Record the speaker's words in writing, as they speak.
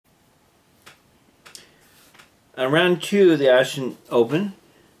round 2 of the Ashland Open,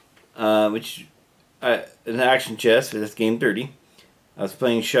 which is an action chess. That's game 30. I was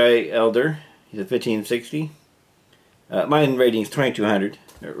playing Shye Elder. He's a 1560. Mine rating is 2200,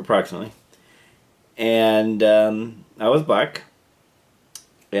 approximately. And I was black.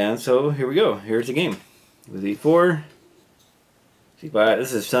 And so here we go. Here's the game. With e4, c5.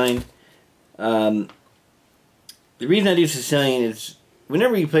 This is Sicilian. The reason I do Sicilian is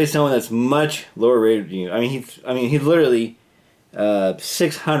whenever you play someone that's much lower rated than you. I mean he's literally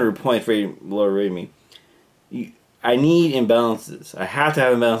 600 points lower rated than me. I need imbalances. I have to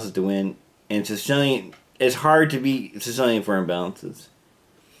have imbalances to win. And Sicilian, it's hard to beat Sicilian for imbalances.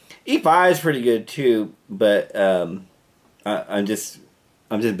 E5 is pretty good too, but I'm just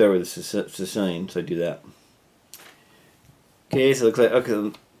better with the Sicilian, so I do that. Okay, so looks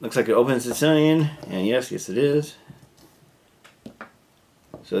like it opens Sicilian, and yes it is.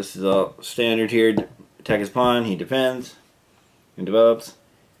 So this is all standard here. Attack his pawn, he defends, and develops.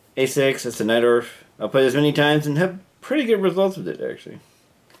 A6, that's a knight Orff. I'll play this many times and have pretty good results with it actually.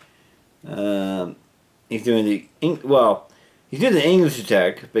 He's doing the he's doing the English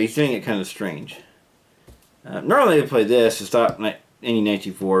attack, but he's doing it kind of strange. Normally I play this to stop any knight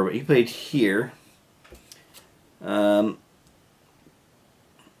g4, but he played here. I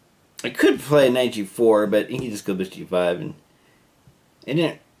could play knight g4, but he can just go bishop g5, and it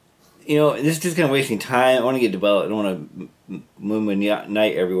didn't. You know, this is just kind of wasting time. I want to get developed. I don't want to move my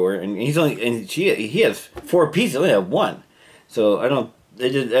knight everywhere. And he's only he has 4 pieces. I only have 1, so I don't.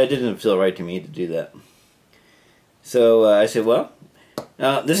 It didn't feel right to me to do that. So I said, well,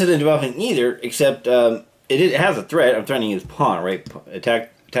 this isn't developing either, except it has a threat. I'm threatening his pawn, right? Attack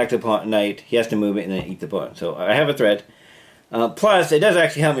the pawn, knight. He has to move it and then eat the pawn. So I have a threat. Plus, it does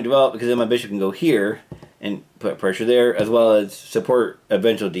actually help me develop because then my bishop can go here and put pressure there, as well as support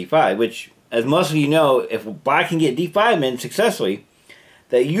eventual d5, which, as most of you know, if black can get d5 in successfully,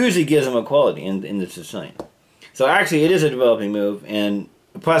 that usually gives him equality in the Sicilian. So actually, it is a developing move, and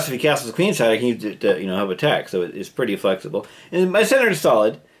plus if he castles the queen side, I can use it to help attack, so it's pretty flexible. And my center is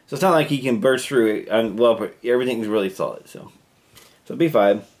solid, so it's not like he can burst through it. Well, everything is really solid. So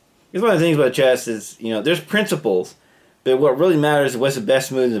b5. It's one of the things about chess is, there's principles, but what really matters is what's the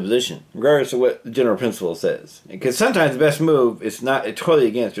best move in the position, regardless of what the general principle says. Because sometimes the best move is not totally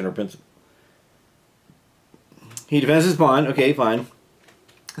against general principle. He defends his pawn. Okay, fine.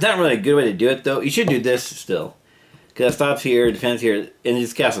 It's not really a good way to do it, though. You should do this still. Because that stops here, defends here, and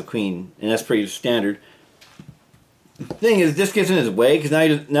just castle queen. And that's pretty standard. The thing is, this gets in his way,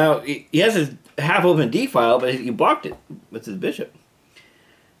 because now he has his half-open d-file, but he blocked it with his bishop.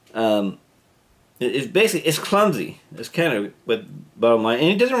 It's basically, it's clumsy. It's kind of what bottom line,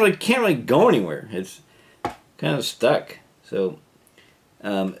 and it can't really go anywhere. It's kind of stuck. So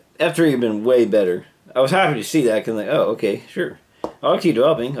F3 would have been way better. I was happy to see that because I'm like, oh, okay, sure. I'll keep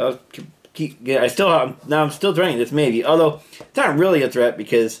developing. I'm still threatening this maybe, although it's not really a threat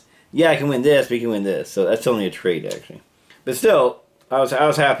because I can win this, but you can win this. So that's only a trade actually. But still, I was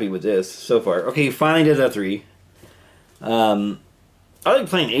happy with this so far. Okay, he finally does F3. I like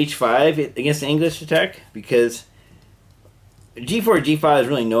playing h5 against the English attack because g4, g5 is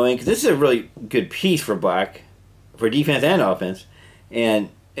really annoying because this is a really good piece for black for defense and offense. And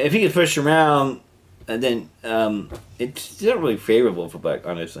if he can push around, then it's not really favorable for black,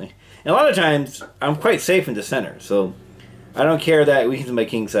 honestly. And a lot of times, I'm quite safe in the center, so I don't care that weakens my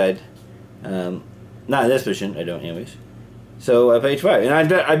king side. Not in this position, I don't anyways. So I play h5.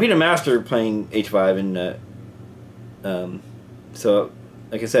 And I beat a master playing h5, and so,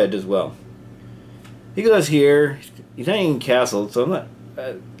 like I said, it does well. He goes here. He's not even castled, so I'm not.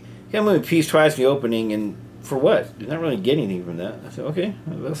 He got moved a piece twice in the opening, and for what? Did not really get anything from that. I said, okay,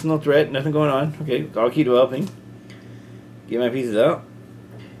 that's no threat, nothing going on. Okay, I'll keep developing. Get my pieces out.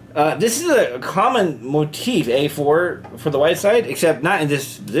 This is a common motif, A4, for the white side, except not in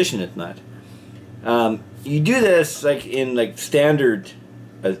this position. It's not. You do this like in standard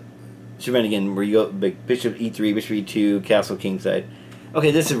shenanigan, where you go bishop e3, bishop e2, castle king side. Okay,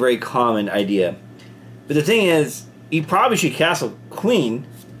 this is a very common idea. But the thing is, he probably should castle queen,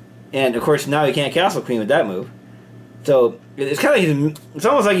 and of course now he can't castle queen with that move. So it's kind of it's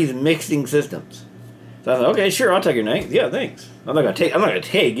almost like he's mixing systems. So I was like, okay, sure, I'll take your knight. Yeah, thanks. I'm not gonna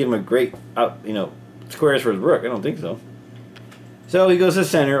give him a great squares for his rook. I don't think so. So he goes to the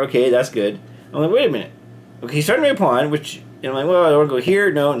center. Okay, that's good. I'm like, wait a minute. Okay, he's starting my pawn, which I'm like, well, I want to go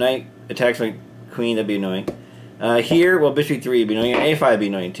here. No, knight attacks my queen. That'd be annoying. Here, well, bishop e3 would be annoying. A5 would be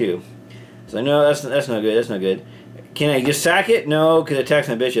annoying too. So no, that's not good. That's not good. Can I just sack it? No, because it attacks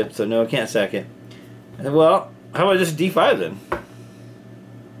my bishop. So no, I can't sack it. I said, well, how about just d5 then?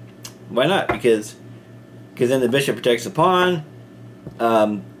 Why not? Because because then the bishop protects the pawn.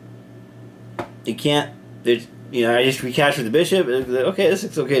 You can't. There's, you know, I just recaptured the bishop. Okay, this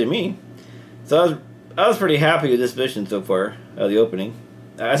looks okay to me. So I was pretty happy with this position so far out of the opening.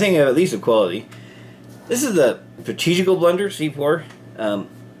 I think at least equality. This is the strategical blunder, c4.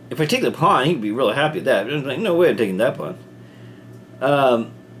 If I take the pawn, he'd be really happy with that. But I'm like, no way I'm taking that pawn.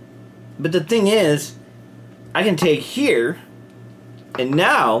 But the thing is, I can take here, and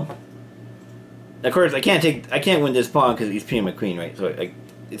now, of course, I can't win this pawn because he's pinning my queen, right? So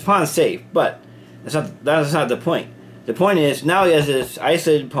his pawn's safe, but that's not the point. The point is now he has this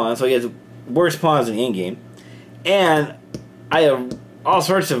isolated pawn, so he has worse pawns in the endgame, and I have all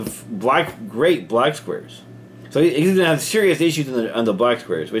sorts of great black squares. So he's going to have serious issues on the black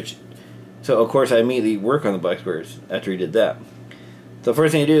squares, so of course I immediately work on the black squares after he did that. So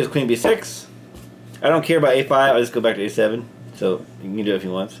first thing you do is queen b6. I don't care about a5, I'll just go back to a7, so you can do it if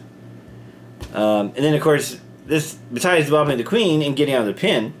you want. And then of course, this, besides developing the queen and getting out of the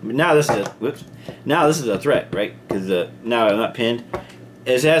pin, now this is a threat, right? Because now I'm not pinned.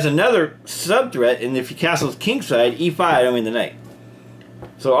 It has another sub-threat, and if he castles kingside, e5, I don't win the knight.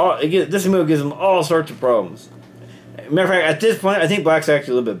 So this move gives him all sorts of problems. Matter of fact, at this point, I think black's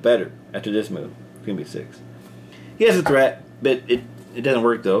actually a little bit better after this move. Queen b6. He has a threat, but it doesn't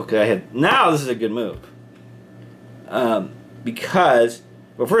work though, because now this is a good move. Because,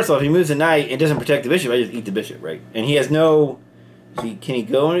 well, first of all, if he moves the knight and doesn't protect the bishop, I just eat the bishop, right? And he has no, can he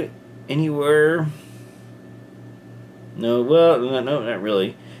go anywhere? No, well, no, not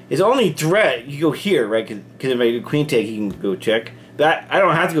really. His only threat, you go here, right? Because if I go queen take, he can go check. But I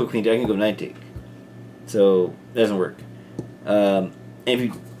don't have to go queen take, I can go knight take. So, it doesn't work. And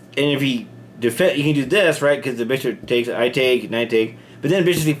if he defend, you can do this, right? Because the bishop takes, I take, knight take. But then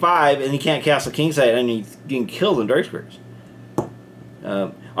bishop c5, and he can't castle kingside, and he's getting killed in dark squares.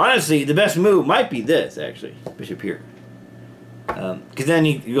 Honestly, the best move might be this, actually. Bishop here. Because then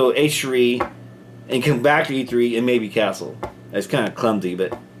you go h3, and come back to e3, and maybe castle. That's kind of clumsy,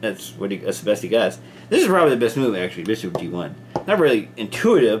 but that's the best he got. This is probably the best move, actually, bishop g1. Not really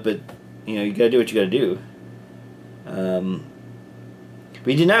intuitive, but, you know, you gotta do what you gotta do. But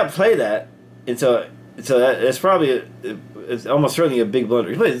he did not play that, and so that's probably it's almost certainly a big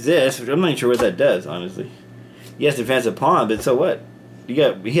blunder. He plays this, which I'm not even sure what that does, honestly. Yes, defensive pawn, but so what? He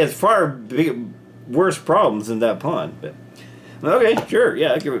has far worse problems than that pawn. But okay, sure,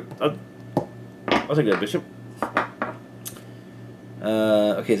 yeah, I'll take that bishop.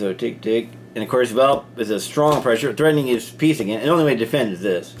 Okay, so take, and of course, well, there's a strong pressure, threatening his piece again. And the only way to defend is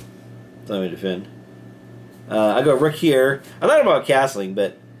this. It's the only way to defend. I go rook here. I thought about castling,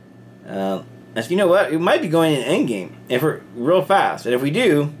 but you know what? We might be going in endgame if we're real fast. And if we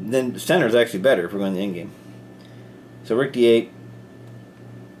do, then center is actually better if we're going in the endgame. So rook d8.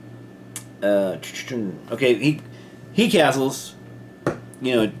 Okay, he castles.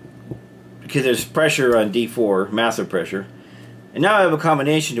 You know, because there's pressure on d4, massive pressure. And now I have a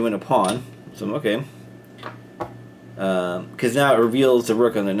combination to win a pawn. So okay. Because now it reveals the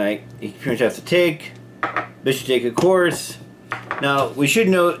rook on the knight. He pretty much has to take. Bishop take, of course. Now, we should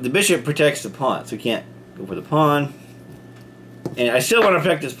note the bishop protects the pawn, so we can't go for the pawn. And I still want to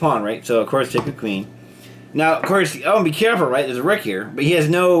protect this pawn, right? So, of course, take the queen. Now, of course, I want to be careful, right? There's a rook here, but there's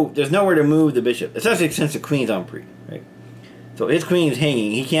nowhere to move the bishop, especially since the queen's on pre, right? So his queen is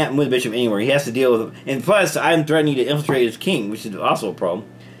hanging. He can't move the bishop anywhere. He has to deal with it. And plus, I'm threatening to infiltrate his king, which is also a problem.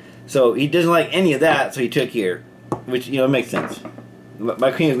 So he doesn't like any of that, so he took here, which, you know, makes sense.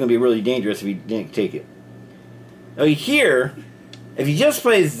 My queen is going to be really dangerous if he didn't take it. Now here, if he just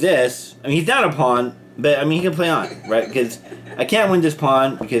plays this, I mean, he's not a pawn, but I mean, he can play on, right? Because I can't win this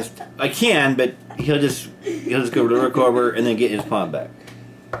pawn because I can, but he'll just go to rook over and then get his pawn back.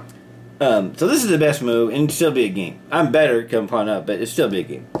 So this is the best move, and it'll still be a game. I'm better come pawn up, but it'll still be a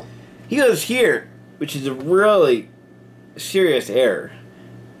game. He goes here, which is a really serious error.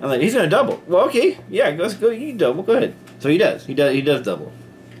 I'm like, he's gonna double. Well, okay, yeah, let's go. You double. Go ahead. So he does. He does double.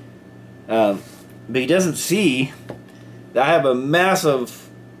 But he doesn't see that I have a massive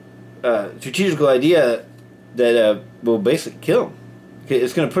strategical idea that will basically kill him.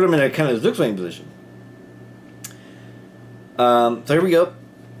 It's going to put him in a kind of Zugzwang position. So here we go.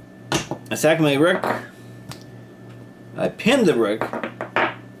 I sack my rook. I pin the rook.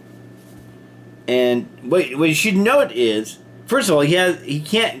 And what you should note is, first of all, he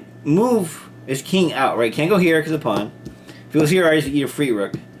can't move his king out, right? Can't go here because of the pawn. If he goes here, I just eat a free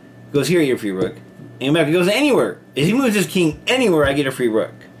rook. If he goes here, I eat a free rook. And if he goes anywhere, if he moves his king anywhere, I get a free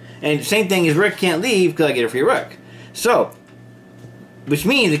rook. And same thing, his rook can't leave because I get a free rook. So, which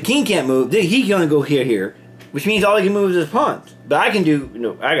means the king can't move. Then he can only go here, which means all he can move is his pawns. But I can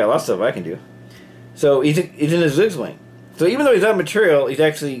do, I got a lot of stuff I can do. So he's in his zugzwang. So even though he's out of material, he's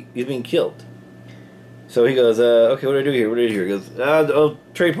being killed. So he goes, okay, what do I do here? What do I do here? He goes, I'll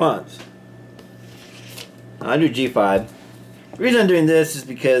trade pawns. I do G5. The reason I'm doing this is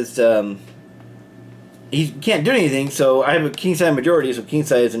because he can't do anything, so I have a kingside majority, so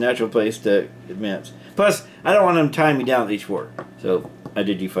kingside is a natural place to advance. Plus, I don't want him tying me down with H4, so I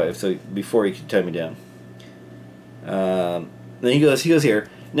did G5, so before he could tie me down. Then he goes here.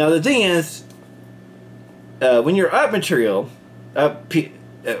 Now the thing is, when you're up material,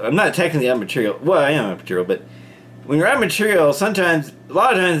 I'm not technically up material. Well, I am up material, but when you're up material, a lot of times,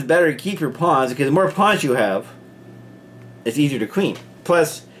 it's better to keep your pawns because the more pawns you have, it's easier to queen.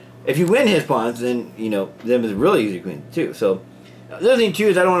 Plus, if you win his pawns, then then it's really easy to queen too. So the other thing too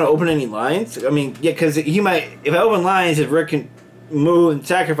is I don't want to open any lines. I mean, yeah, because he might. If I open lines, his rook can move and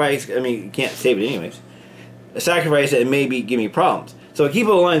sacrifice. I mean, you can't save it anyways. Sacrifice it and maybe give me problems. So keeping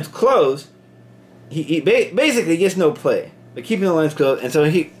the lines closed, he basically gets no play. But keeping the lines closed, and so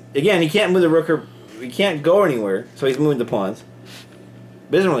he can't move the rook or he can't go anywhere. So he's moving the pawns.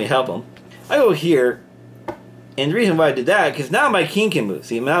 But it doesn't really help him. I go here. And the reason why I did that, because now my king can move.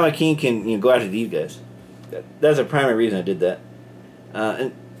 See, now my king can go after these guys. That's the primary reason I did that.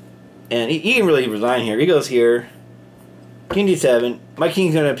 And he can really resign here. He goes here. King d7. My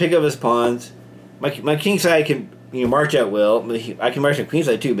king's going to pick up his pawns. My king side can march out well. I can march on queen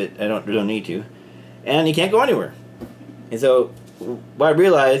side too, but I don't need to. And he can't go anywhere. And so what I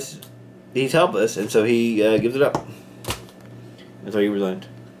realized, he's helpless, and so he gives it up. And so he resigned.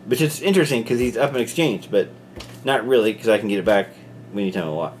 Which is interesting because he's up in exchange, but not really, because I can get it back anytime I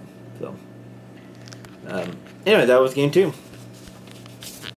want. So, anyway, that was game 2.